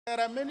There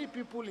are many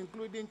people,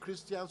 including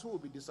Christians, who will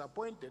be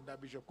disappointed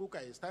that Bishop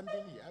Kukah is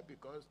standing here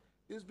because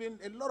there's been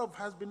a lot of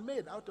has been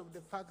made out of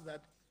the fact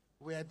that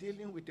we are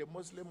dealing with a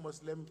Muslim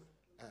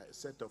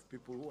set of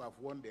people who have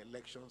won the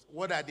elections.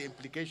 What are the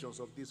implications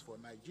of this for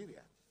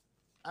Nigeria?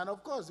 And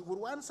of course, with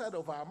one side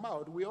of our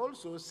mouth, we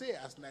also say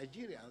as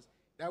Nigerians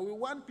that we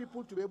want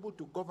people to be able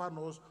to govern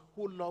us,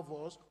 who love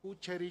us, who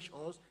cherish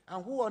us,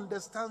 and who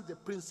understand the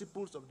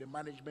principles of the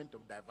management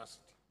of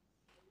diversity.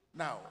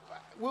 Now,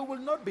 we will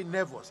not be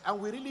nervous, and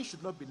we really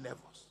should not be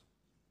nervous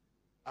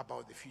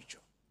about the future.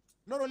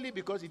 Not only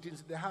because it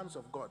is in the hands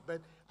of God,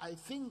 but I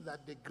think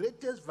that the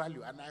greatest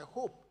value, and I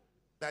hope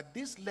that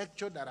this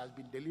lecture that has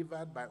been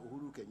delivered by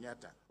Uhuru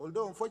Kenyatta,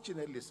 although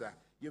unfortunately, sir,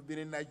 you've been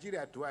in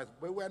Nigeria twice,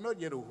 but we are not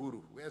yet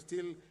Uhuru.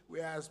 We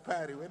are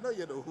aspiring. We're not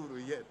yet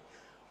Uhuru yet.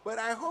 But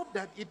I hope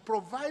that it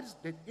provides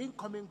the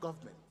incoming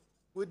government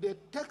with the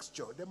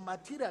texture, the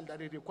material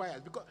that it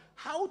requires. Because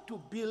how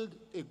to build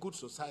a good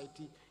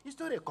society is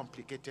not a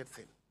complicated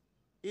thing.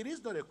 It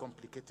is not a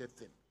complicated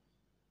thing.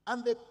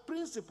 And the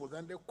principles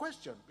and the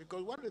question,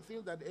 because one of the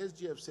things that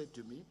SGF said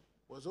to me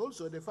was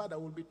also the fact that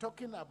we'll be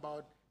talking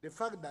about the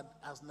fact that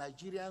as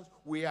Nigerians,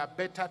 we are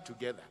better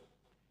together.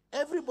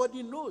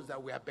 Everybody knows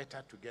that we are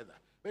better together.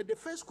 But the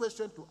first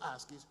question to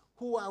ask is,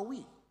 who are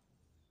we?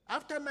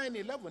 After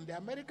 9/11, the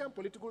American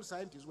political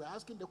scientists were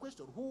asking the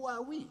question, who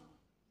are we?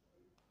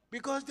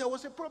 Because there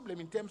was a problem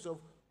in terms of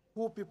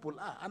who people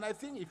are. And I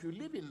think if you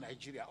live in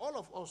Nigeria, all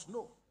of us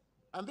know.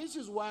 And this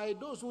is why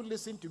those who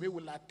listen to me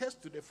will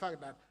attest to the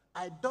fact that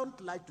I don't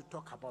like to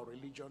talk about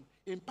religion,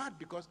 in part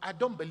because I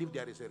don't believe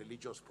there is a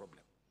religious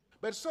problem.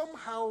 But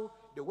somehow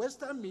the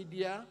Western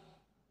media,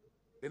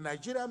 the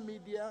Nigerian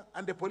media,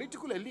 and the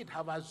political elite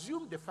have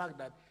assumed the fact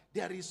that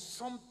there is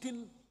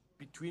something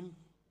between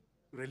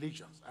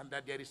religions and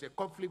that there is a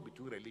conflict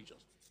between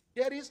religions.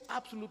 There is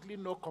absolutely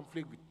no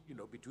conflict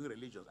between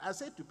religions. I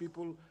say to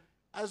people,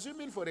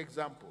 assuming, for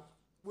example,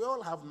 we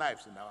all have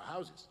knives in our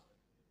houses.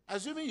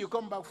 Assuming you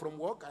come back from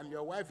work and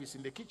your wife is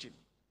in the kitchen,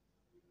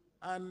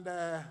 and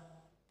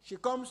she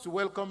comes to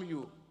welcome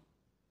you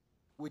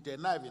with a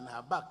knife in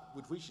her back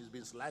with which she's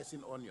been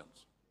slicing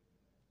onions.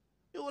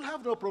 You will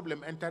have no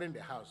problem entering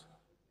the house.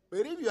 But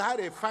if you had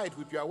a fight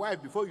with your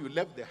wife before you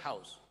left the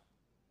house,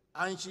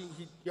 and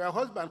your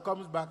husband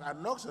comes back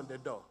and knocks on the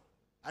door,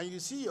 and you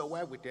see your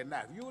wife with a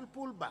knife, you will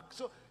pull back.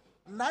 So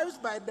knives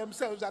by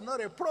themselves are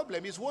not a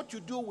problem. It's what you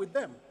do with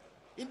them.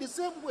 In the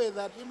same way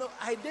that,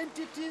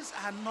 identities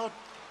are not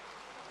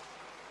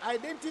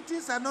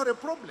a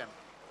problem.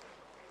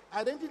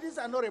 Identities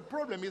are not a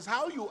problem. It's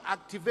how you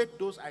activate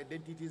those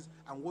identities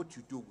and what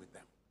you do with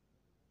them.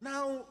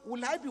 Now,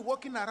 will I be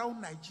walking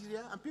around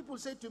Nigeria and people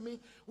say to me,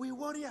 we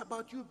worry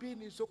about you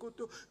being in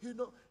Sokoto,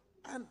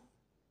 and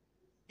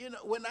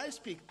when I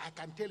speak, I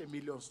can tell a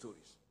million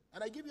stories.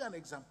 And I give you an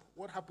example.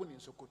 What happened in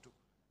Sokoto?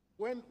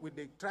 With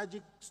the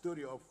tragic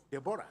story of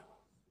Deborah,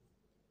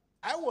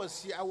 I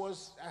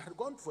had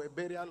gone for a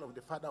burial of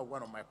the father of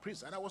one of my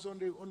priests, and I was on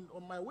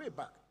my way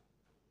back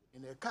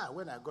in a car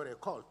when I got a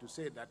call to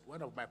say that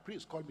one of my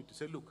priests called me to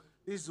say, look,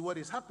 this is what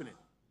is happening.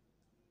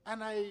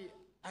 And I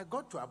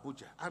got to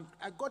Abuja, and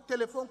I got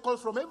telephone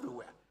calls from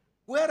everywhere.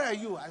 Where are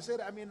you? I said,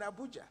 I'm in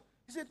Abuja.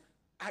 He said,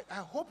 I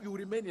hope you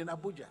remain in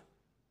Abuja.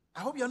 I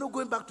hope you're not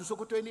going back to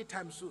Sokoto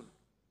anytime soon.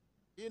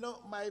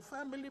 My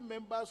family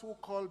members who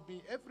called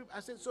me, I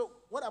said, so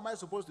what am I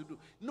supposed to do?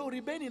 No,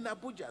 remain in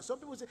Abuja. Some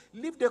people say,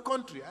 leave the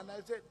country. And I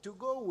said, to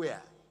go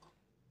where?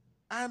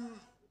 And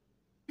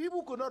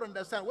people could not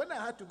understand. When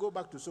I had to go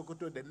back to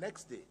Sokoto the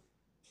next day,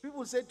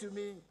 people said to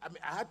me,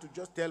 I had to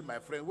just tell my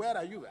friend, where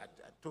are you? I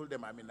told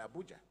them I'm in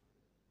Abuja.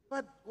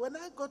 But when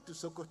I got to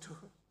Sokoto,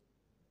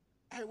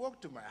 I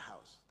walked to my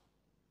house.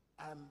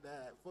 And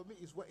for me,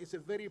 it's a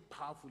very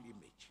powerful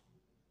image.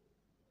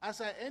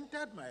 As I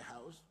entered my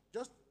house,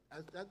 just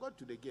as I got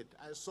to the gate,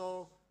 I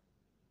saw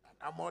an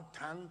armored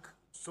tank,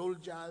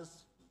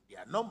 soldiers,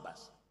 their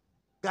numbers,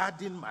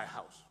 guarding my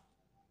house.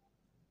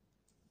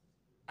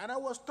 And I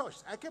was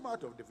touched. I came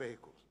out of the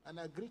vehicles, and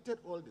I greeted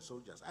all the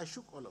soldiers. I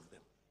shook all of them.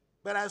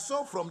 But I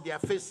saw from their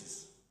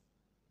faces,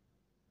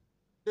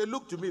 they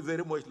looked to me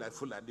very much like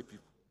Fulani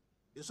people,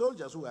 the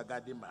soldiers who were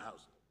guarding my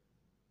house,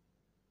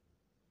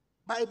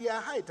 by their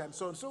height and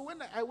so on. So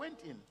when I went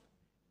in,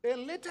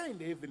 then later in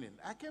the evening,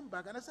 I came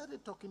back and I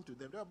started talking to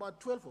them. There were about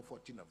 12 or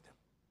 14 of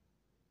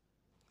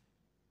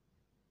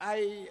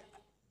them.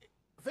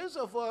 First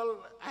of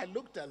all, I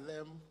looked at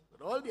them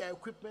with all their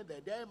equipment.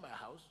 They're there in my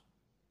house.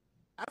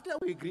 After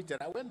we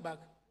greeted, I went back.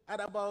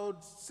 At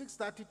about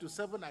 6:30 to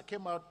 7, I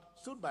came out,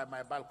 stood by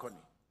my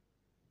balcony,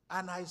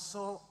 and I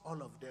saw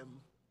all of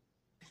them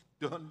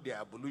done their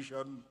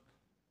ablution.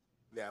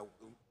 They are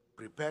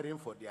preparing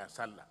for their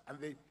salah, and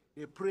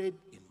they prayed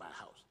in my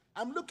house.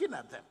 I'm looking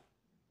at them.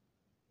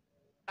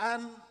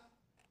 And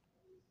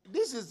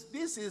this is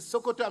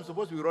Sokoto I'm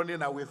supposed to be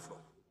running away from.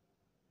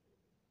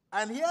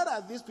 And here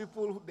are these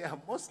people, they are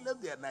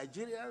Muslims, they are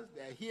Nigerians,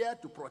 they are here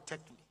to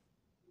protect me.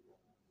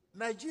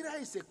 Nigeria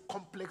is a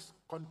complex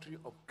country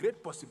of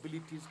great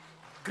possibilities,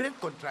 great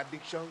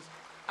contradictions,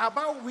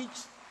 about which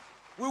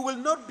we will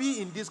not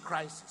be in this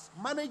crisis.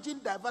 Managing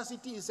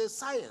diversity is a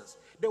science.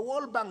 The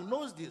World Bank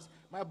knows this.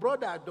 My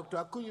brother, Dr.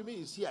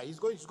 Akunyumi, is here. He's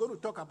going to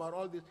talk about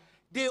all this.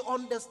 They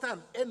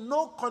understand, and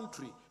no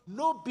country,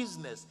 no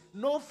business,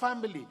 no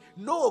family,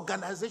 no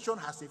organization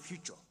has a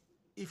future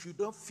if you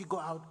don't figure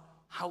out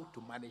how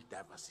to manage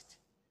diversity.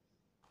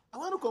 I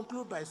want to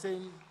conclude by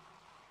saying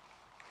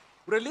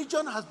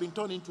religion has been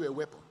turned into a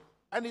weapon,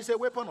 and it's a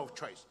weapon of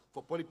choice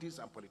for politics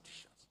and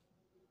politicians.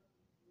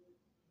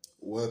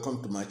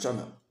 Welcome to my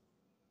channel,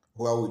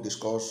 where we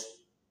discuss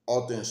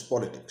all things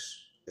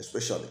politics,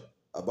 especially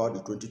about the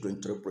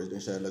 2023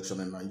 presidential election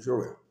in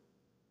Nigeria.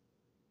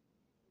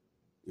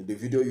 In the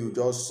video you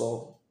just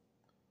saw,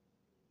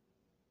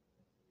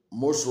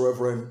 Most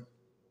Reverend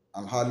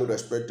and highly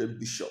respected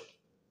Bishop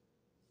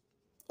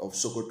of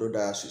Sokoto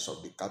Diocese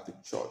of the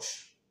Catholic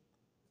Church,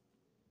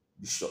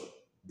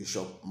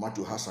 Bishop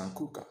Matthew Hassan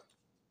Kukah,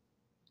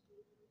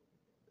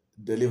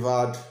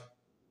 delivered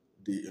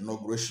the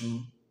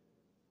inauguration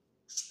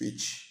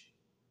speech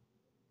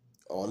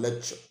or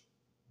lecture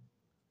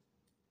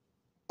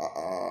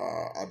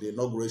at the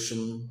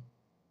inauguration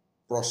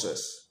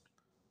process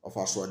of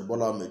Asiwaju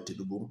Bola Ahmed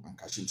Tinubu and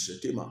Kashim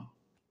Shettima.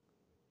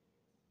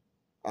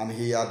 And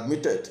he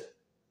admitted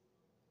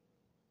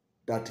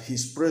that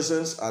his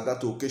presence at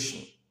that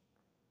occasion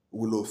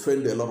will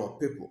offend a lot of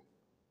people,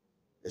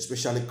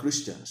 especially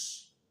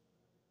Christians.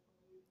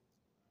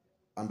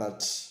 And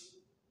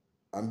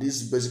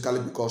this is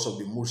basically because of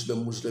the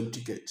Muslim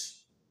ticket.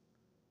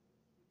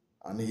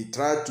 And he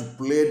tried to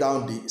play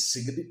down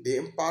the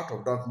impact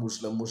of that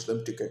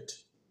Muslim ticket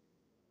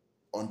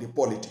on the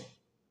polity,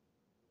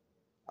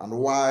 and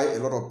why a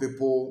lot of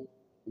people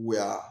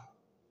were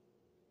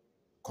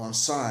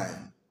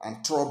concerned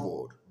and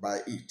troubled by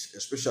it,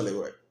 especially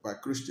by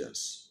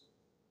Christians.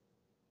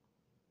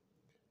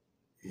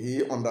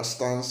 He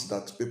understands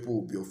that people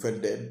will be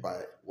offended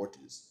by what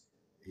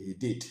he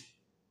did.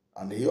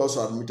 And he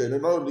also admitted,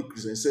 not only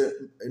Christians, he said,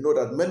 I know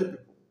that many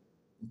people,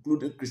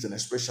 including Christians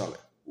especially,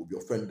 will be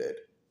offended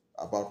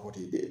about what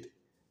he did,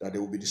 that they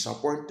will be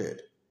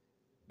disappointed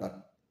that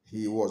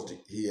he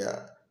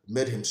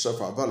made himself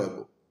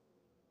available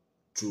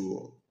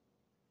to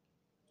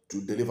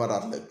deliver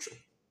that lecture.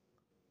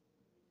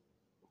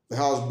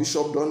 Perhaps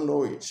Bishop don't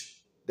know it.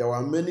 There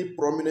were many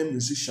prominent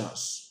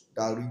musicians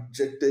that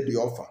rejected the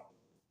offer.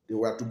 They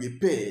were to be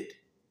paid.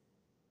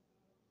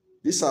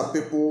 These are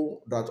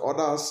people that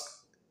others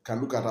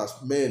can look at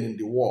as men in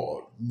the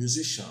world,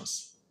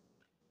 musicians.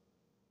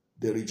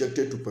 They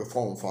rejected to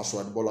perform for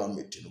Asiwaju Bola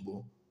Ahmed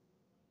Tinubu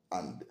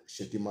and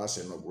Shettima's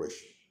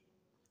inauguration.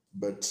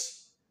 But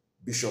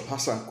Bishop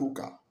Hassan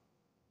Kukah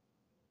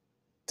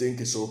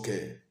think it's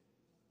okay.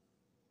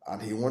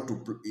 And he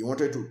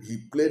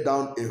played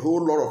down a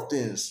whole lot of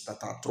things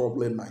that are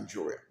troubling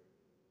Nigeria.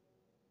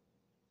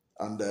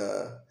 And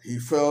he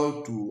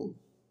failed to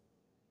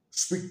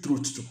speak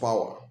truth to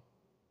power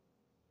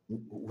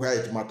where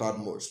it mattered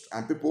most.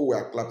 And people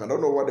were clapping. I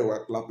don't know why they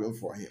were clapping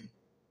for him.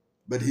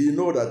 But he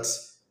knew that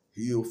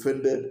he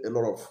offended a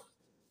lot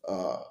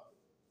of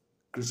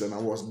Christians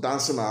and was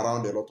dancing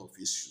around a lot of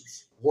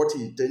issues. What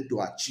he intended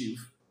to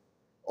achieve,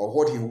 or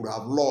what he would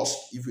have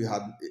lost if he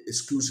had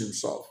excused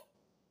himself.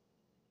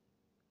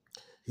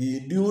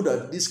 He knew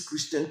that this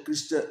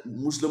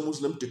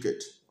Muslim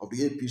ticket of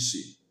the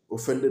APC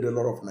offended a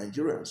lot of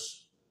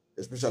Nigerians,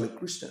 especially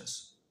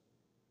Christians,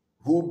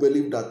 who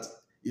believed that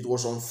it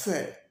was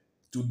unfair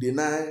to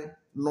deny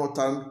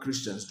northern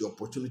Christians the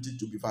opportunity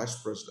to be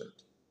vice president.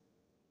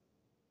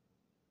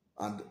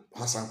 And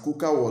Hassan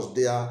Kukah was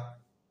there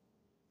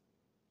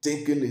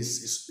thinking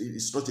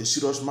it's not a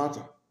serious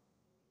matter.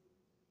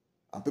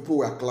 And people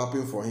were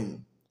clapping for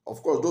him.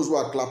 Of course, those who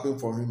are clapping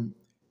for him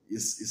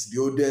is the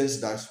audience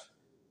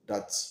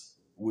that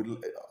will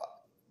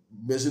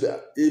measure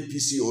the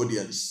APC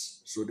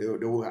audience. So they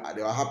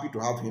were happy to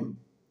have him.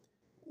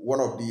 One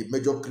of the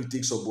major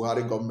critics of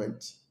Buhari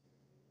government,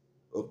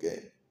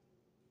 okay,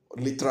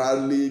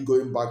 literally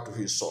going back to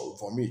his soul,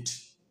 vomit.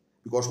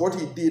 Because what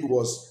he did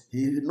was,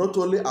 he not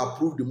only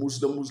approved the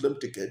Muslim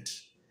ticket,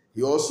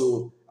 he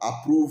also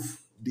approved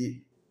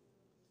the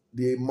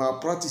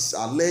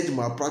alleged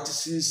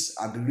malpractices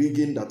and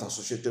rigging that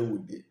associated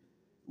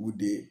with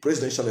the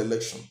presidential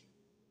election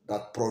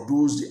that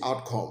produced the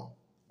outcome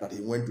that he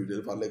went to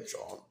deliver lecture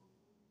on.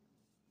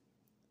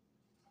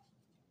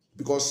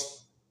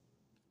 Because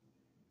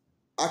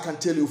I can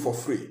tell you for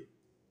free,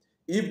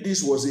 if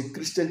this was a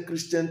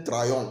Christian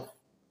triumph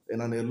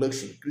in an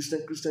election,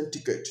 Christian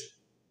ticket,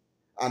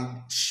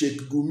 and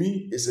Sheikh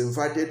Gumi is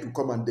invited to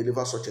come and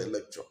deliver such a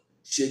lecture,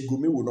 Sheikh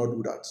Gumi will not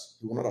do that.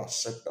 He will not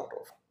accept that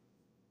offer.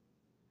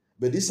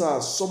 But these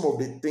are some of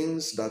the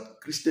things that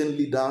Christian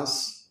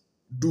leaders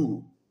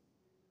do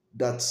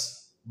that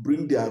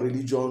bring their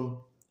religion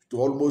to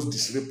almost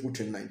disrepute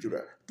in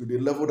Nigeria, to the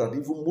level that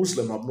even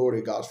Muslims have no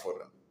regards for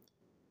them.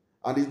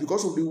 And it's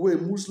because of the way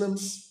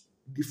Muslims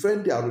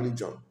defend their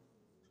religion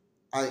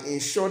and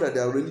ensure that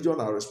their religion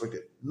are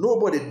respected.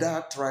 Nobody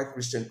dare try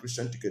Christian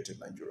ticket in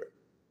Nigeria.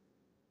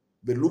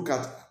 But look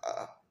at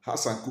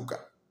Hassan Kukah.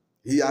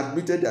 He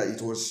admitted that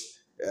it was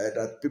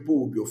that people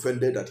would be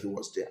offended that he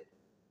was there.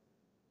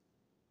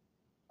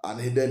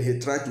 And then he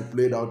tried to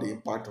play down the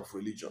impact of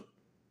religion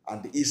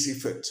and its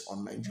effect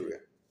on Nigeria.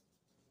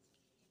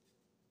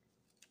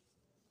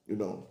 You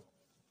know.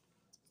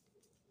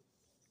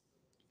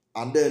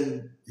 And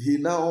then he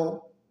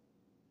now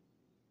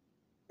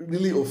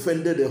really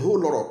offended a whole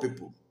lot of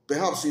people.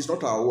 Perhaps he's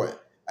not aware.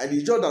 And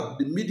it's just that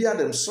the media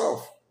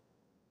themselves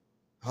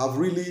have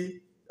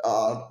really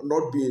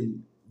not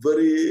been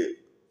very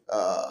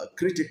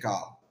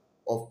critical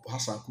of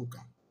Hassan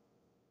Kukah.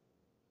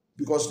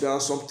 Because there are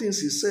some things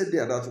he said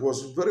there that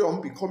was very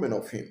unbecoming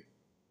of him.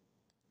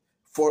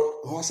 For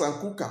Hassan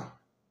Kukah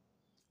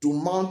to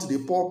mount the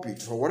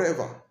pulpit or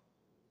whatever,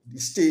 the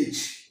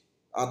stage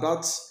at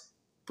that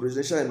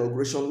presidential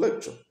inauguration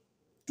lecture,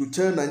 to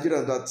tell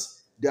Nigerians that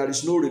there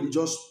is no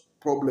religious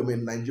problem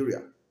in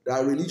Nigeria.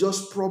 That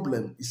religious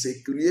problem is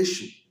a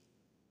creation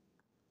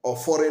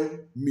of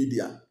foreign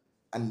media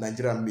and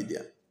Nigerian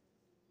media.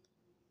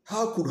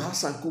 How could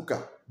Hassan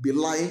Kukah be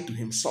lying to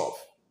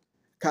himself?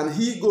 Can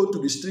he go to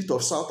the street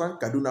of southern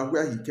Kaduna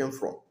where he came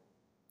from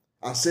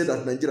and say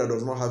that Nigeria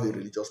does not have a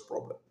religious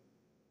problem?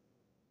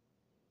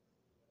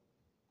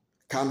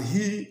 Can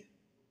he,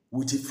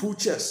 with a full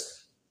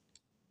chest,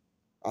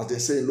 as they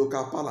say in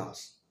local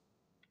parlance,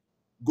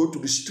 go to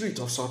the street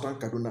of southern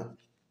Kaduna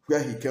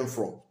where he came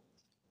from,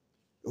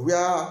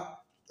 where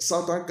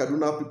Southern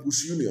Kaduna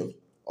People's Union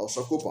or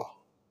Sokoto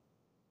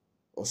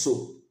or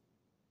so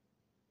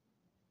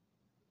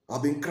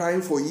have been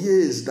crying for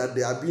years that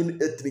they are being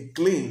ethnic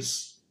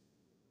cleansed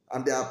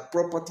and their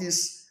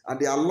properties and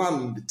their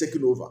land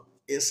taken over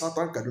in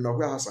Southern Kaduna,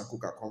 where Hassan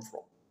Kukah comes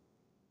from,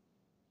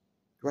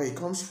 where he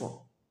comes from.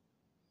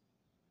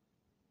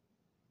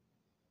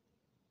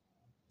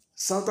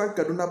 Southern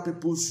Kaduna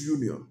People's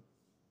Union,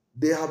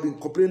 they have been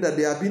complaining that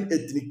they have been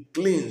ethnic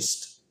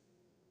cleansed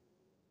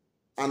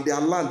and their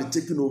land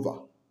taken over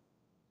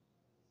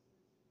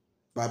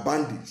by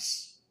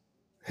bandits,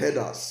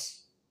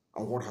 headers,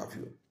 and what have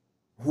you,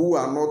 who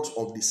are not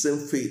of the same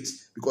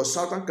faith, because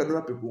Southern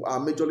Kaduna people are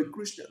majorly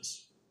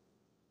Christians.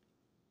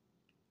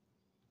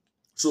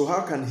 So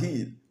how can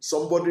he,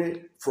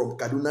 somebody from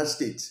Kaduna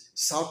State,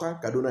 Southern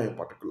Kaduna in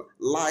particular,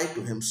 lie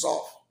to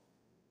himself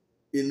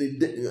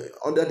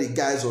under the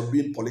guise of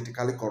being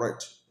politically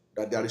correct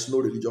that there is no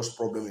religious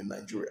problem in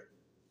Nigeria,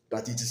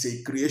 that it is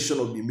a creation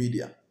of the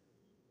media?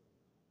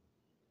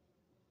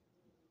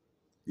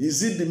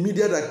 Is it the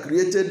media that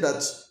created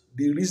that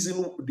the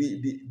reason,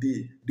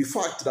 the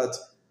fact that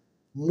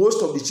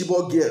most of the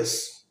Chibok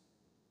girls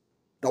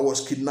that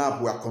was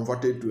kidnapped were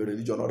converted to a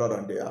religion other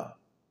than their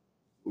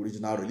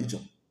original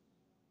religion?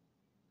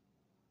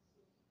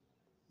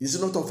 Is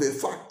it not of a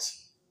fact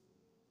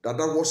that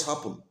that was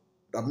happened?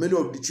 That many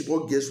of the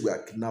Chibok girls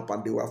were kidnapped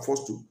and they were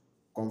forced to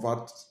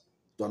convert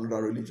to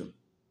another religion?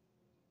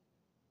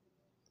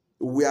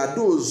 We are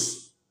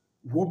those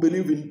who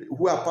believe in,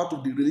 who are part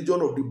of the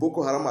religion of the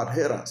Boko Haram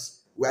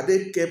adherents, were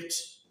they kept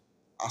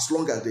as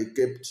long as they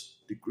kept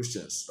the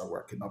Christians that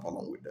were kidnapped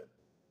along with them?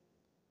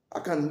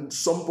 How can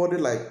somebody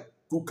like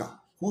Kukah,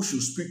 who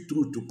should speak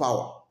truth to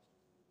power,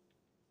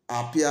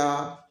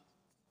 appear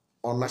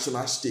on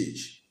national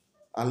stage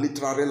and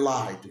literally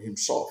lie to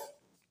himself?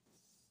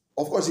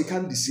 Of course, he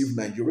can't deceive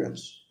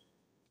Nigerians.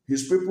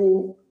 His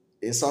people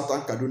in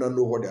Southern Kaduna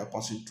know what they are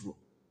passing through.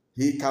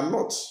 He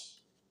cannot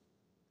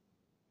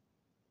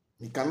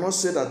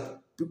say that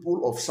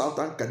people of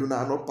Southern Kaduna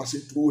are not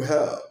passing through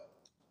hell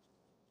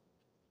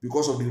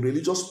because of the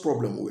religious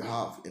problem we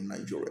have in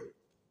Nigeria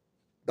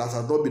that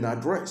has not been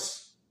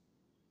addressed.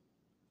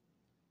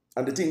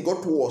 And the thing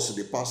got worse in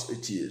the past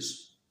 8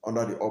 years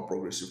under the All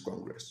Progressive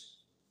Congress.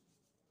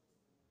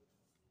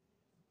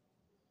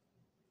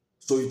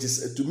 So it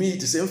is, to me,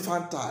 it is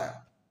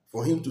infantile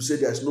for him to say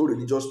there is no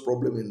religious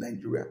problem in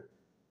Nigeria,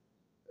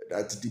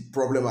 that the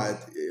problem are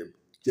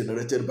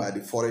generated by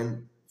the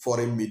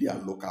foreign media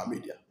and local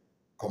media.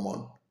 Come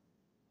on.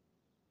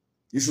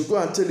 You should go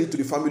and tell it to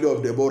the family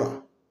of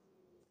Deborah.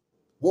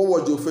 What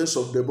was the offense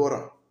of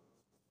Deborah?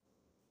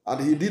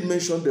 And he did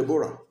mention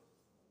Deborah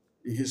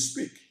in his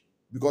speech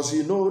because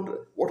he knows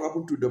what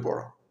happened to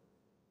Deborah.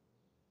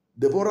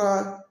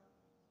 Deborah,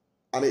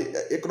 an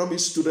economic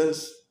student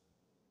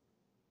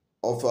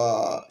of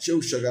Shehu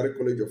Shagari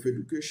College of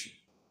Education,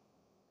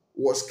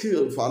 was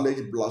killed for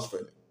alleged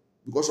blasphemy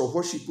because of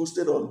what she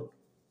posted on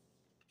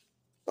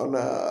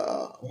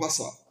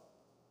WhatsApp.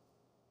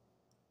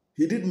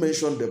 He did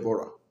mention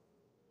Deborah,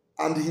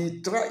 and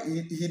he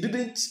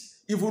didn't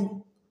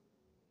even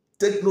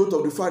take note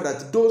of the fact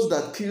that those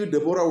that killed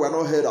Deborah were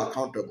not held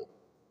accountable.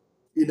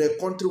 In a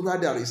country where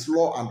there is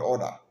law and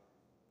order,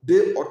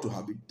 they ought to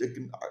have been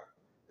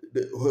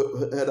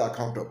held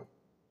accountable.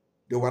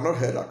 They were not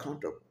held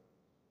accountable,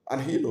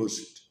 and he knows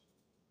it.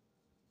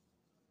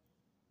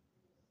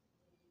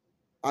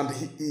 And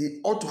he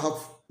ought to have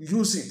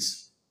used it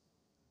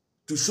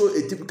to show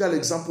a typical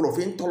example of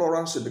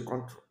intolerance in the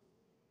country.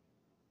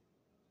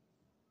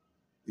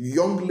 A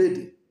young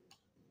lady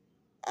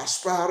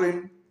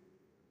aspiring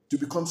to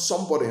become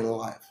somebody in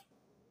life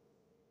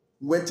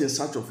went in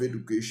search of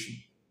education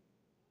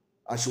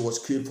and she was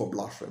killed for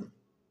blasphemy.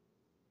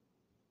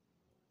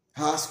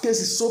 Her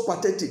case is so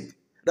pathetic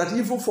that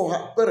even for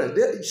her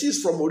parents,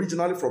 she's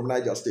originally from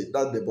Niger State,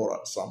 that's Deborah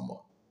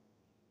Samuel.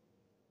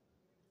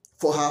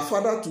 For her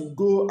father to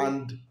go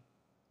and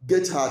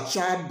get her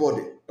child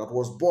body that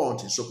was born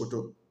in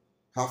Sokoto,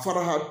 her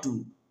father had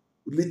to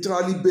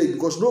literally beg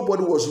because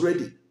nobody was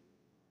ready.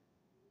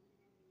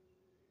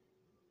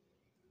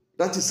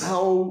 That is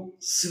how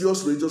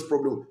serious religious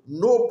problem.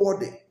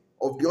 Nobody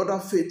of the other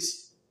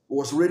faiths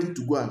was ready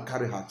to go and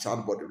carry her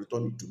child body,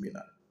 return it to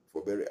Mina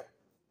for burial.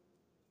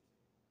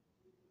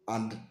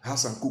 And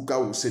Hassan Kukah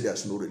will say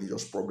there's no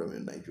religious problem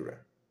in Nigeria.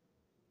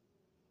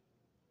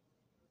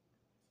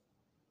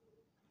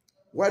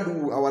 Why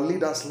do our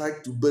leaders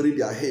like to bury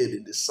their head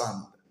in the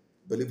sand,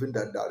 believing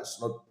that there is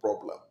not a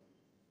problem?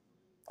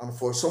 And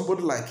for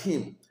somebody like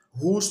him,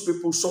 whose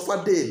people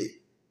suffer daily,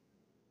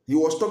 he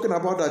was talking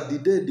about that the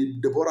day the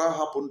Deborah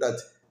happened, that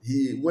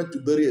he went to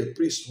bury a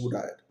priest who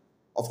died.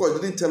 Of course,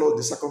 he didn't tell us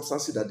the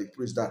circumstances that the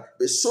priest died,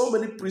 but so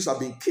many priests have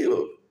been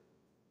killed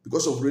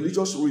because of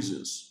religious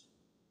reasons,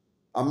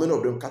 and many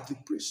of them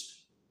Catholic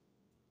priests.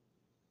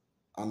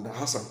 And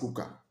Hassan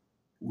Kukah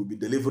will be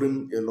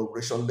delivering an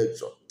inauguration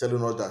lecture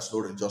telling us there's no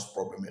religious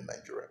problem in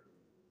Nigeria.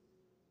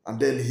 And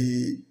then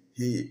he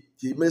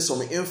made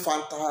some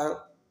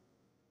infantile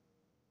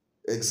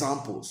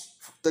examples.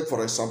 Take,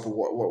 for example,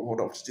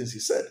 what of the things he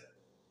said.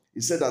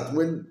 He said that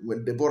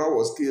when Deborah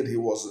was killed, he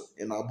was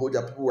in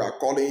Abuja. People were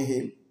calling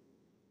him,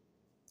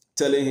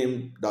 telling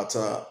him that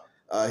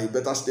he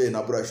better stay in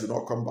Abuja, he should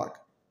not come back.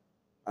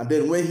 And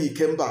then when he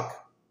came back,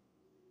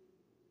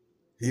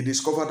 he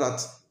discovered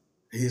that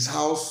his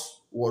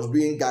house was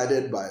being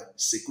guided by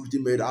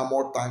security-made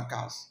armored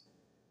tankers,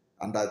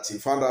 and that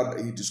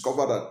he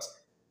discovered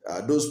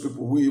that those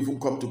people who even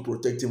come to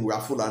protect him were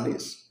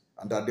Fulanis,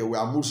 and that they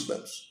were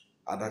Muslims,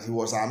 and that he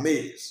was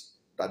amazed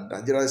that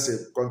Nigeria is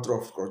a country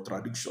of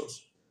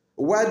contradictions.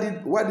 Why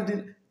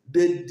didn't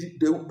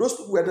those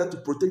people were there to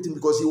protect him?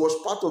 Because he was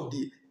part of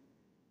the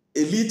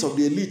elite of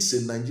the elites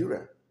in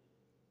Nigeria,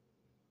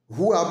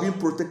 who are being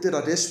protected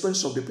at the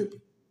expense of the people.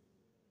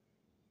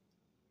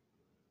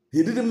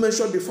 He didn't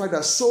mention the fact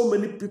that so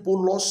many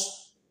people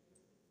lost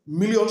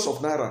millions of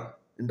naira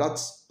in that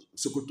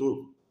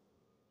Sokoto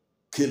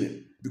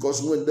killing.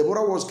 Because when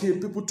Deborah was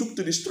killed, people took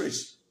to the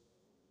streets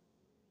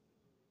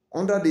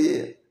under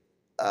the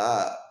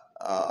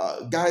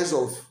guise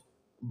of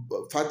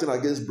fighting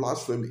against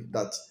blasphemy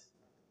that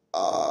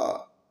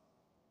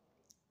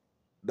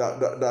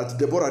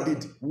Deborah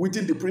did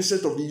within the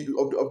precinct of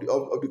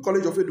the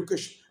College of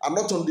Education, and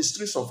not on the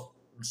streets of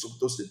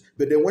Sokoto State.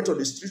 But they went on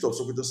the streets of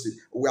Sokoto State.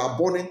 We are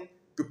burning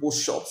people's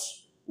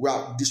shops. We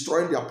are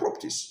destroying their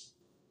properties.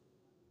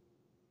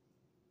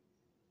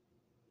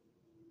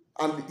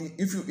 And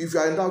if you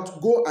are in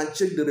doubt, go and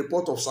check the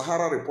report of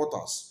Sahara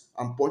Reporters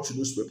and Punch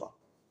newspaper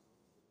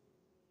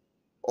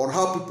on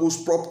how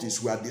people's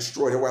properties were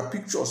destroyed. There were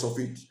pictures of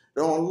it.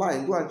 They're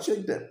online. Go and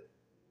check them.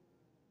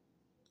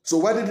 So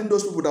why didn't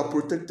those people that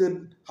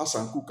protected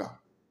Hassan Kukah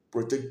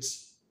protect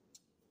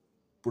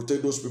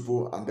those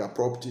people and their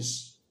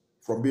properties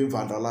from being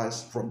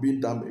vandalized, from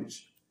being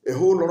damaged? A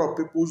whole lot of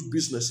people's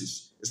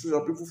businesses, especially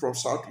people from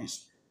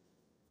Southeast,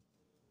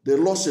 they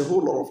lost a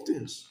whole lot of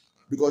things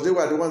because they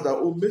were the ones that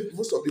owned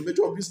most of the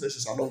major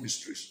businesses along the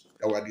streets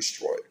that were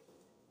destroyed.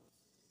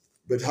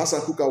 But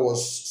Hassan Kukah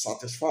was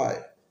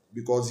satisfied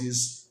because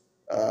his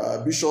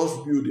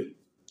bishop's building,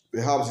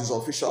 perhaps his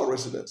official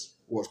residence,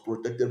 was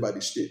protected by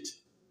the state.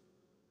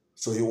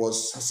 So he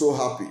was so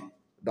happy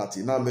that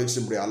it now makes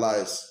him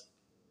realize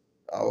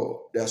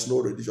there's no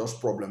religious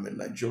problem in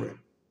Nigeria.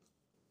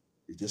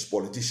 It is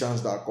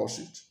politicians that cause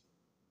it.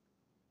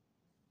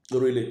 So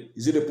really,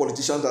 is it the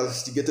politicians that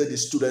instigated the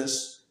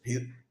students,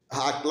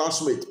 her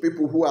classmates,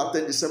 people who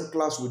attend the same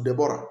class with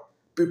Deborah,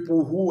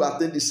 people who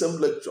attend the same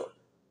lecture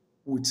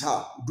with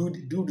her,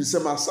 do the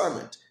same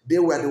assignment? They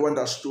were the ones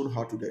that stoned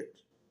her to death.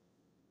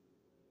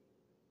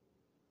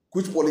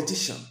 Which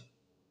politician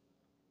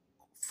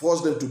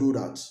forced them to do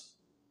that?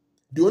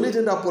 The only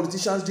thing that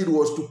politicians did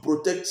was to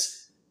protect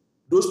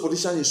those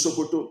politicians in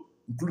Sokoto,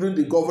 including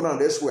the governor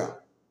and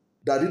elsewhere,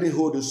 that didn't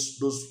hold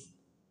those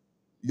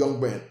young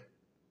men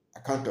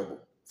accountable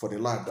for the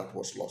life that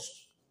was lost.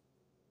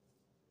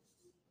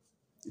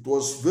 It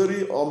was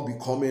very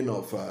unbecoming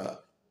of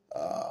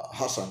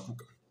Hassan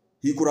Kukah.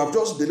 He could have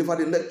just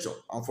delivered a lecture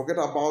and forget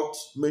about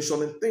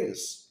mentioning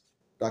things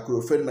that could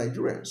offend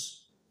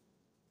Nigerians.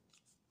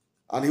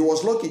 And he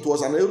was lucky it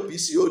was an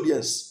LPC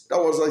audience. That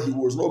was why he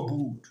was not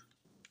booed.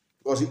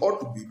 Because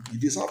he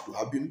deserved to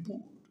have been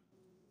booed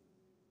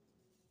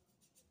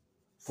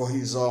for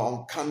his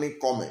uncanny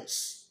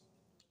comments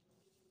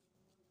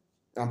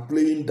and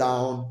playing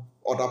down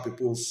other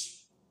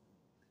people's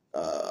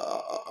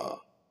how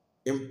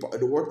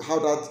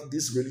that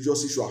this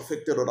religious issue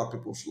affected other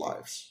people's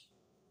lives.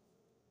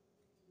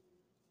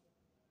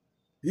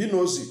 He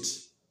knows it.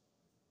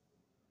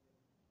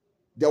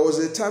 There was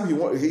a time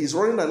he's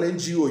running an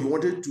NGO. He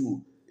wanted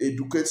to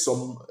educate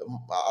some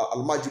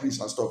Almajiris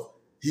and stuff.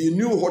 He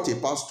knew what he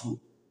passed through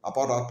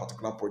about that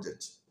particular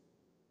project.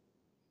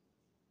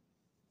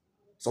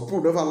 Some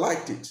people never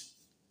liked it.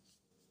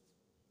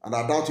 And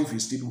I doubt if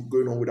he's still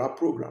going on with that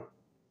program.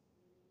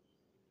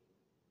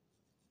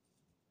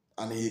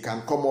 And he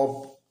can come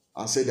up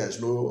and say there's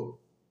no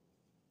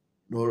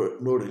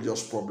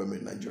religious problem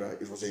in Nigeria.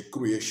 It was a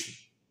creation.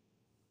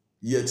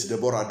 Yet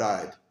Deborah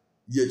died.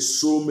 Yet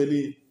so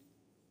many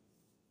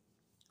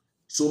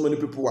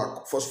people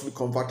were forcefully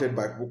converted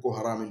by Boko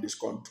Haram in this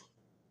country.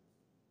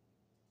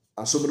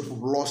 And so many people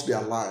lost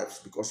their lives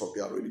because of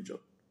their religion.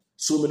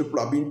 So many people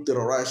are being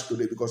terrorized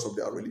today because of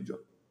their religion.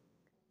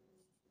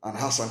 And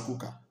Hassan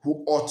Kukah,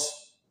 who ought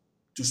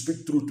to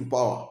speak truth to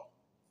power.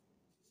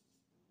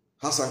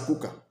 Hassan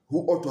Kukah, who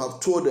ought to have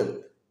told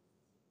them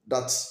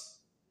that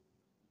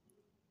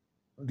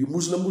the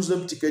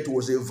Muslim ticket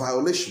was a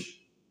violation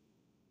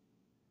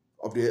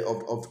of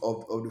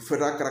the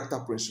federal character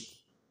principle,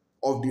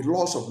 of the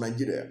laws of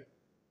Nigeria.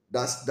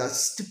 That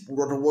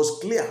was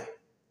clear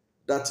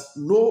that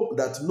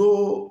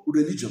no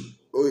religion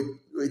or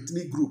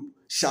ethnic group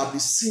shall be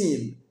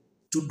seen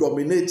to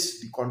dominate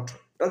the country.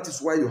 That is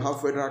why you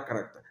have federal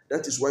character.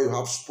 That is why you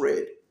have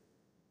spread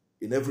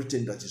in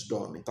everything that is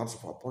done in terms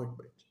of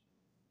appointment.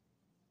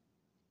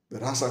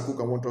 But Hassan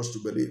Kukah wants us to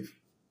believe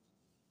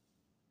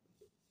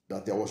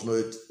that there was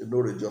no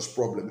religious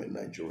problem in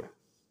Nigeria,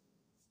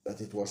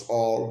 that it was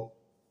all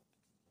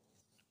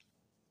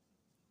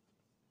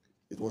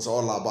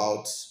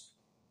about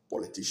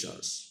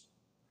politicians.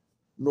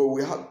 No,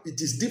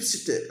 it is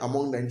deep-seated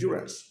among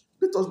Nigerians.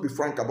 Let us be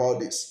frank about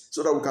this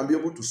so that we can be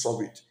able to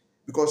solve it.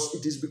 Because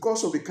it is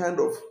because of the kind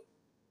of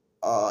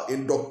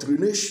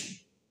indoctrination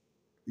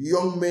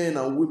young men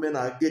and women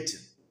are getting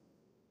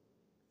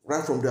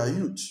right from their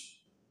youth.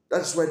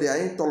 That is why they are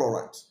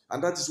intolerant.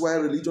 And that is why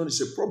religion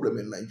is a problem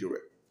in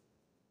Nigeria.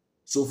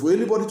 So for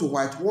anybody to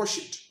whitewash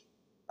it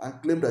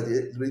and claim that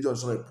religion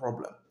is not a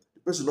problem,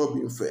 the person is not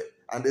being fair.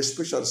 And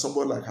especially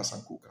somebody like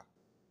Hassan Kukah,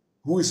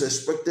 who is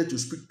expected to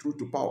speak truth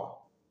to power.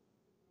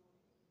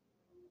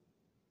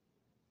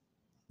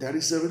 There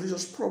is a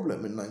religious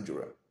problem in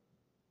Nigeria.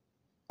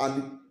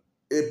 And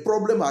a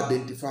problem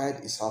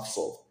identified is half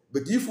solved.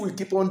 But if we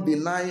keep on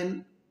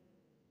denying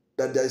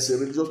that there is a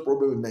religious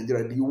problem in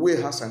Nigeria, the way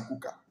Hassan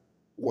Kukah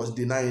was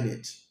denying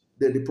it,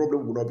 then the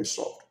problem will not be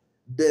solved.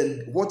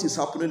 Then what is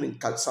happening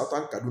in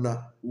Southern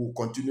Kaduna will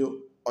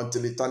continue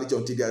until eternity,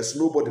 until there is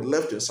nobody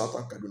left in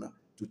Southern Kaduna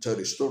to tell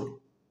the story.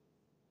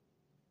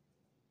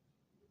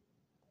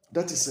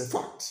 That is a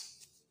fact.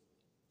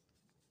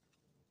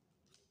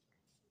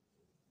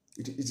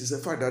 It is a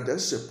fact that there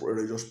is a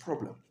religious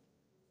problem.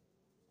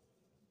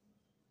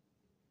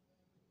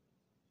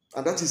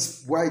 And that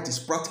is why it is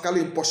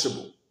practically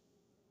impossible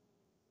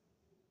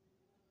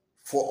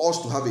for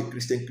us to have a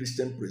Christian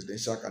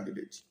presidential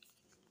candidate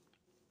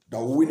that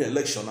will win an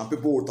election and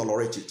people will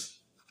tolerate it.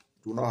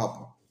 It will not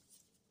happen.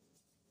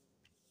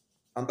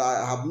 And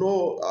I have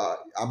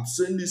I'm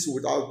saying this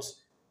without,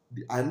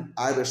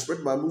 I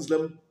respect my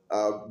Muslim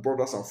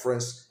brothers and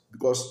friends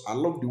because I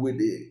love the way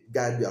they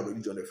guide their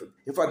religion.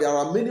 In fact, there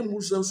are many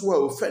Muslims who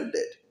are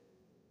offended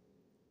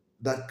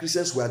that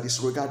Christians were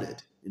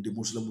disregarded in the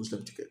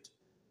Muslim ticket.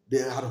 They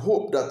had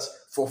hoped that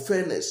for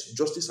fairness,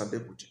 justice, and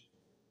equity,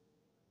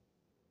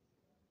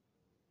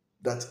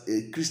 that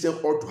a Christian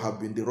ought to have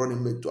been the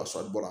running mate to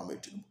Asiwaju Bola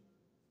Ahmed Tinubu.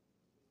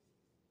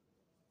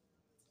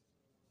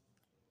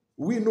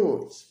 We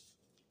know it.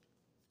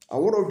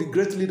 And one of the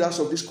great leaders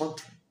of this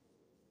country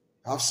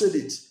have said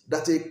it,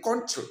 that a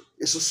country,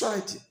 a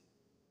society,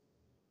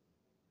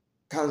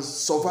 can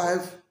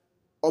survive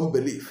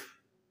unbelief,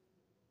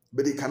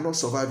 but it cannot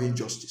survive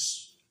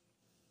injustice.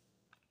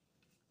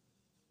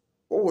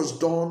 What was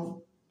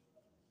done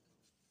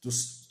to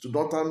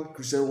northern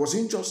Christians was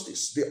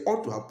injustice. They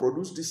ought to have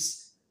produced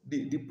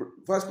the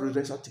vice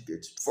presidential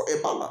ticket for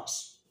a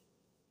balance.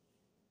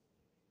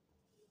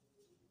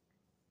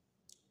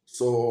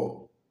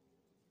 So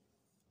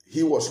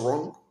he was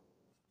wrong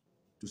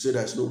to say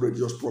there is no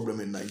religious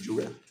problem in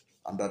Nigeria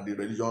and that the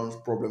religious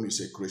problem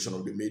is a creation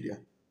of the media.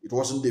 It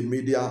wasn't the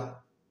media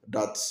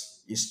that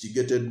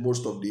instigated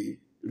most of the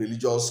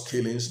religious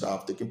killings that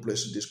have taken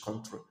place in this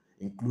country,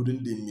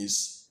 including the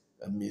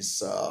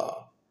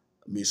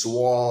Miss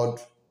World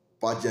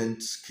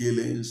pageant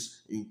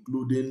killings,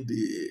 including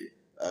the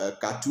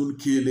cartoon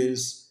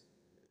killings.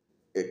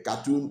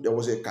 There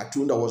was a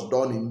cartoon that was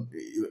done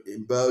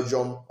in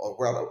Belgium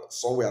or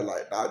somewhere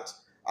like that,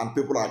 and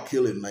people are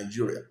killed in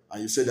Nigeria,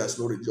 and you say there's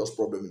no religious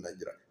problem in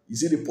Nigeria.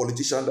 Is it the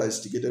politician that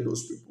instigated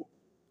those people?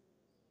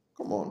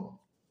 Come on,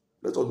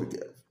 let us be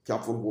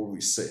careful what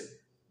we say,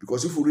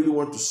 because if we really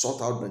want to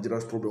sort out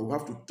Nigeria's problem, we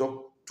have to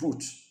talk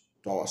truth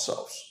to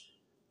ourselves,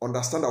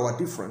 understand our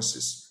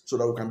differences, so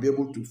that we can be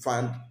able to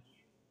find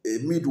a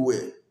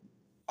midway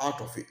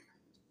out of it,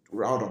 to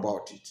round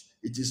about it.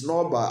 It is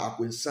not by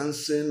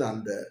acquiescing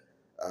and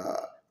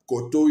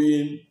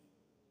kowtowing.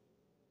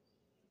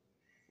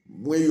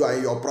 When you are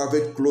in your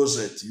private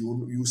closet,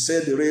 you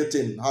say the real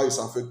thing, how it's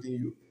affecting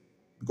you.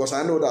 Because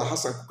I know that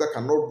Hassan Kukah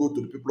cannot go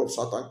to the people of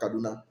Southern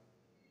Kaduna,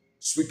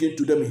 speaking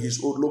to them in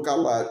his own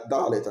local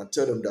dialect and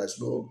tell them there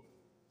is no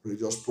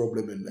religious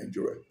problem in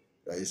Nigeria.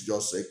 That is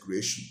just a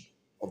creation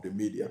of the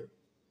media,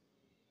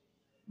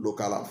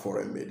 local and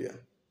foreign media.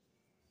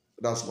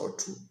 That's not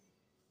true.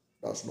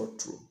 That's not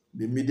true.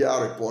 The media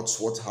reports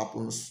what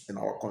happens in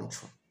our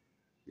country.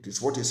 It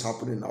is what is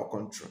happening in our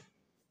country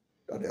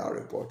that they are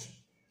reporting.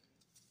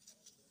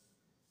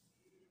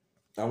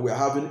 And we are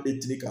having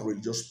ethnic and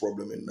religious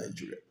problem in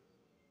Nigeria.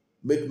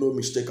 Make no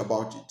mistake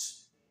about it.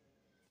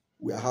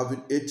 We are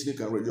having ethnic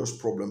and religious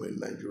problem in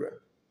Nigeria.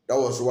 That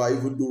was why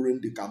even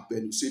during the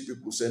campaign, you see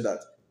people saying that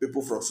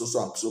people from so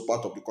and so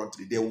part of the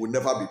country, they will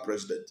never be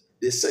president.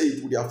 They say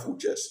it with their full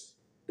chest.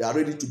 They are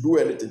ready to do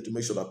anything to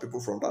make sure that people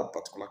from that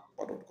particular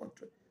part of the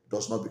country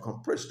does not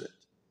become president.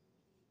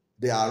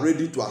 They are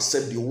ready to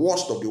accept the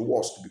worst of the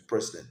worst to be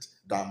president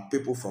than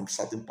people from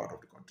certain part of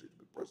the country to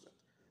be president.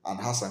 And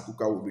Hassan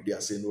Kukah will be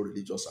there saying no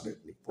religious and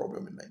ethnic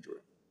problem in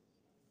Nigeria.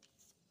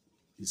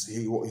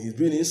 He's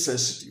been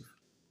insensitive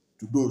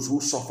to those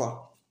who suffer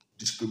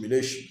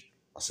discrimination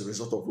as a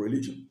result of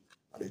religion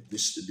and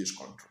ethnicity in this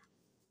country.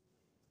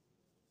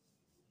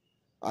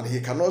 And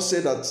he cannot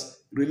say that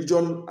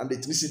religion and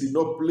ethnicity did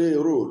not play a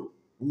role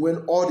when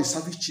all the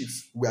service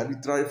chiefs were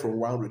literally from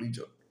one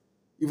religion.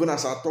 Even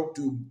as I talked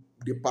to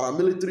the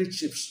paramilitary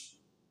chiefs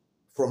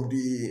from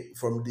the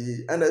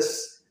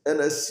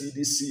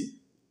NSCDC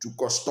to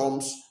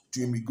customs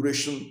to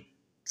immigration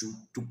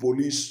to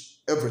police,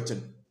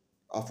 everything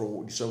are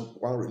from the same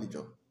one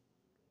religion.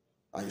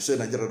 And you say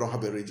Nigeria don't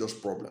have a religious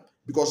problem.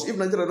 Because if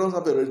Nigeria don't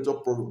have a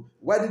religious problem,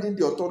 why didn't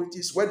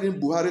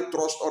Buhari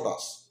trust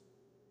others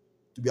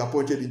to be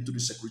appointed into the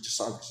security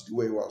service the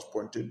way he was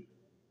appointing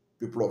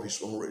people of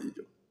his own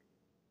religion?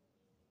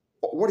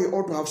 What he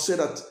ought to have said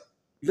that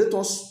let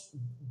us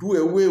do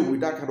away with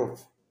that kind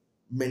of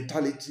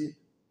mentality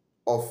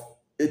of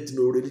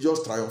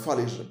ethno-religious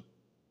triumphalism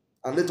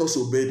and let us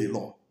obey the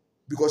law.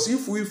 Because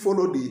if we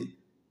follow the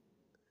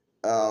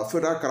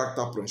federal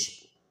character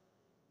principle,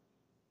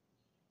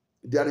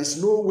 there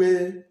is no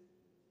way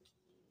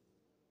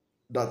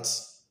that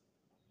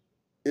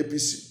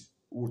APC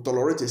will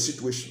tolerate a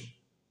situation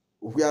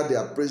where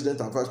their president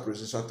and vice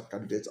presidential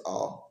candidates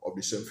are of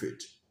the same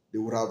faith. They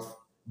would have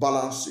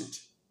balanced it.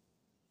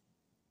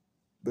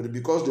 But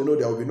because they know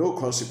there will be no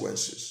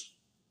consequences,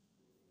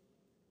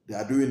 they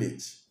are doing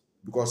it.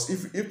 Because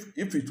if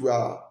it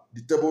were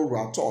the table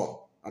were turned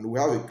and we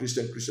have a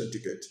Christian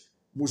ticket,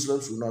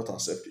 Muslims will not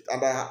accept it.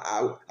 And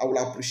I will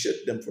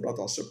appreciate them for not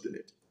accepting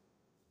it.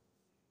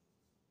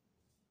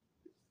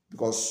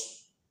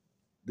 Because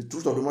the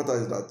truth of the matter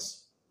is that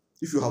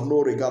if you have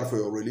no regard for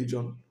your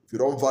religion, if you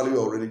don't value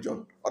your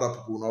religion, other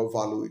people will not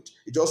value it.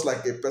 It's just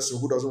like a person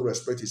who doesn't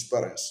respect his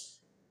parents.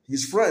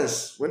 His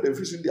friends, when they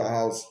visit their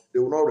house, they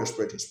will not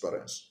respect his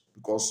parents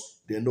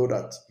because they know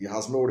that he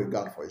has no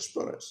regard for his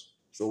parents.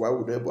 So why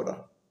would they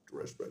bother to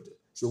respect it?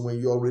 So when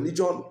your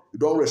religion, you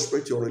don't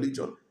respect your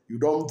religion, you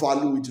don't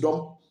value it,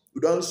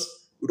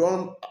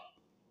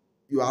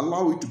 you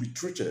allow it to be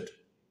treated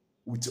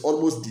with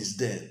almost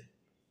disdain,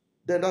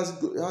 then that's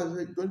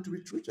going to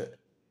be treated.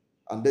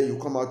 And then you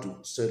come out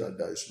to say that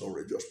there is no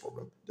religious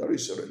problem. There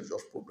is a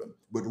religious problem,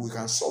 but we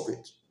can solve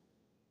it.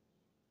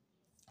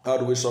 How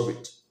do we solve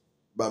it?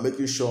 By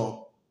making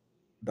sure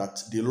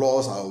that the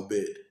laws are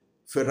obeyed,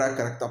 federal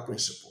character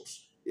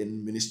principles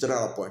in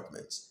ministerial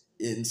appointments,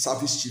 in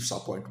service chiefs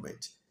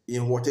appointment,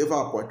 in whatever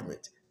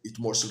appointment, it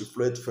must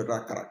reflect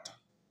federal character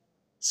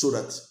so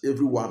that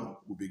everyone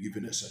will be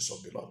given a sense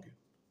of belonging.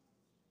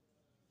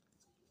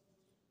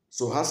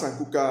 So Hassan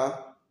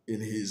Kukah, in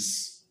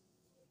his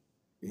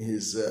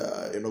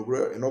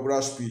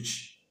inaugural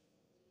speech,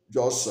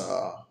 just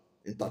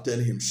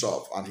entertained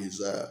himself and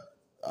his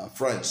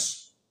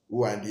friends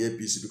who are in the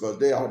APC, because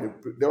they are the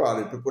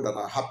people that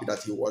are happy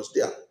that he was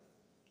there.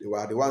 They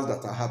were the ones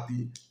that are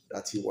happy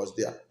that he was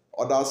there.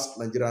 Others,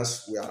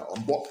 Nigerians,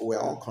 were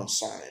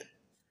unconcerned.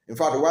 In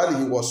fact, while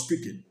he was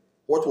speaking,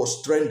 what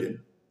was trending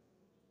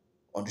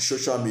on the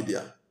social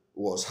media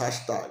was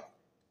hashtag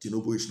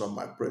Tinubu is not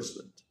my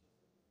president.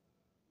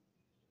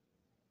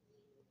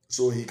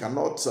 So he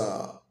cannot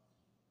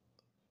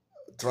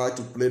try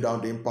to play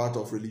down the impact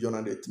of religion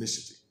and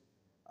ethnicity.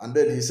 And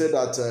then he said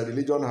that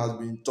religion has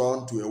been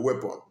turned to a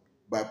weapon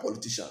by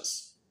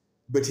politicians.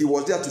 But he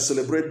was there to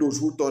celebrate those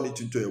who turned it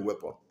into a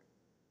weapon.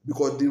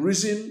 Because the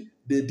reason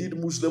they did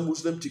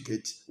Muslim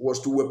ticket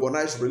was to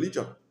weaponize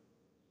religion.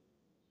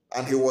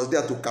 And he was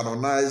there to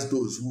canonize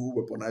those who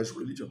weaponize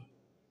religion.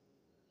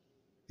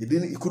 He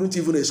couldn't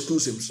even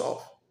excuse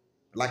himself.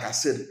 Like I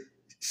said,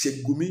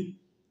 Sheikh Gumi,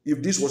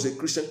 if this was a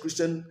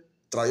Christian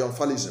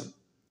triumphalism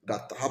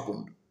that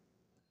happened,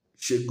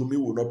 Sheikh Gumi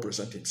will not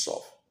present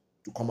himself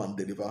to come and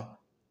deliver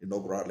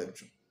inaugural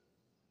lecture.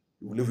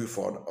 He will leave it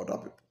for other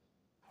people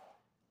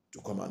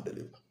to come and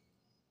deliver.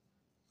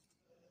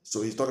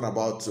 So he's talking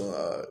about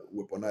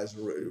weaponizing,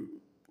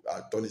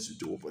 turning it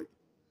into weapon.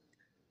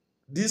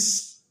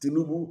 This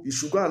Tinubu, he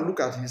should go and look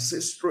at his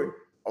history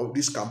of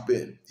this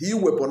campaign. He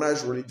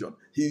weaponized religion.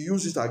 He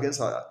used it against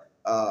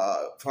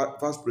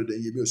Vice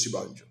President Yemi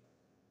Osibanjo.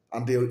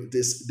 And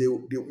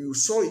you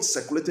saw it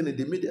circulating in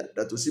the media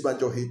that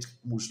Osibanjo hates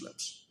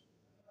Muslims.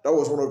 That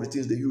was one of the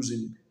things they used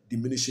in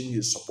diminishing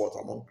his support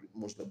among the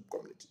Muslim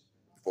community.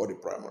 before the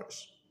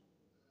primaries.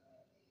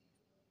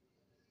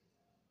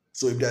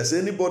 So if there's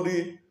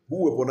anybody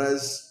who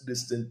weaponized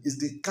this thing, it's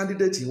the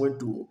candidate he went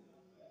to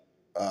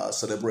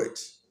celebrate.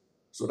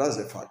 So that's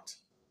a fact.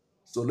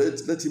 So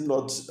let him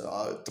not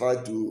try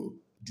to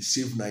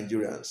deceive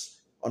Nigerians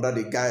under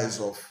the guise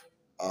of,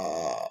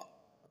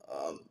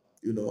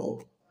 you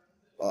know,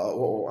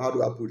 how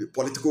do I put it?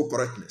 Political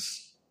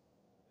correctness.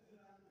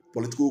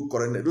 Political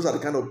correctness. Those are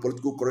the kind of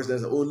political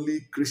correctness that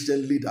only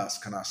Christian leaders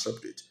can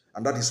accept it.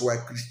 And that is why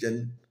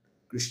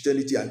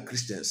Christianity and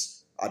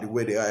Christians are the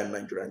way they are in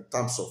Nigeria in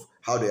terms of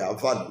how they are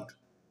valued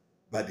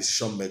by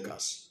decision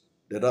makers.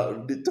 They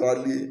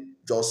literally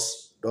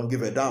just don't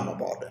give a damn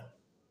about them.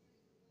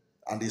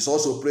 And it's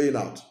also playing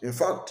out. In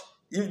fact,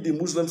 if the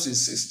Muslims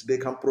insist, they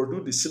can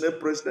produce the Senate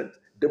President,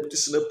 Deputy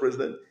Senate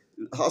President,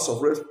 House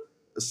of Reps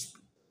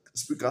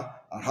Speaker,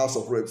 and House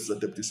of Reps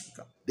Deputy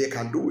Speaker. They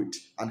can do it,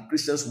 and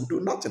Christians will do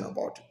nothing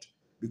about it.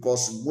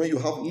 Because when you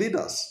have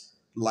leaders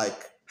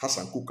like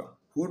Hassan Kukah,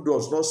 who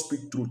does not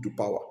speak truth to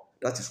power,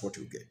 that is what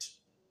you get.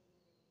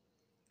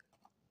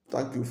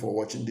 Thank you for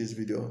watching this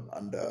video.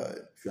 And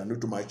if you are new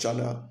to my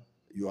channel,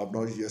 you have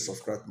not yet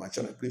subscribed to my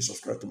channel, please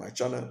subscribe to my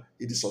channel,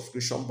 hit the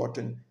subscription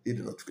button, hit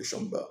the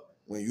notification bell.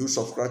 When you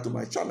subscribe to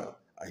my channel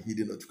and hit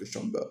the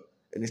notification bell,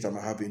 anytime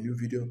I have a new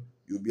video,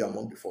 you'll be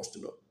among the first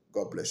to know.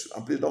 God bless you.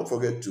 And please don't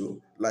forget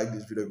to like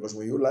this video, because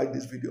when you like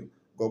this video,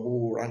 God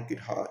will rank it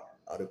high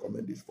and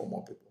recommend it for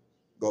more people.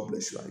 God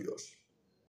bless you and yours.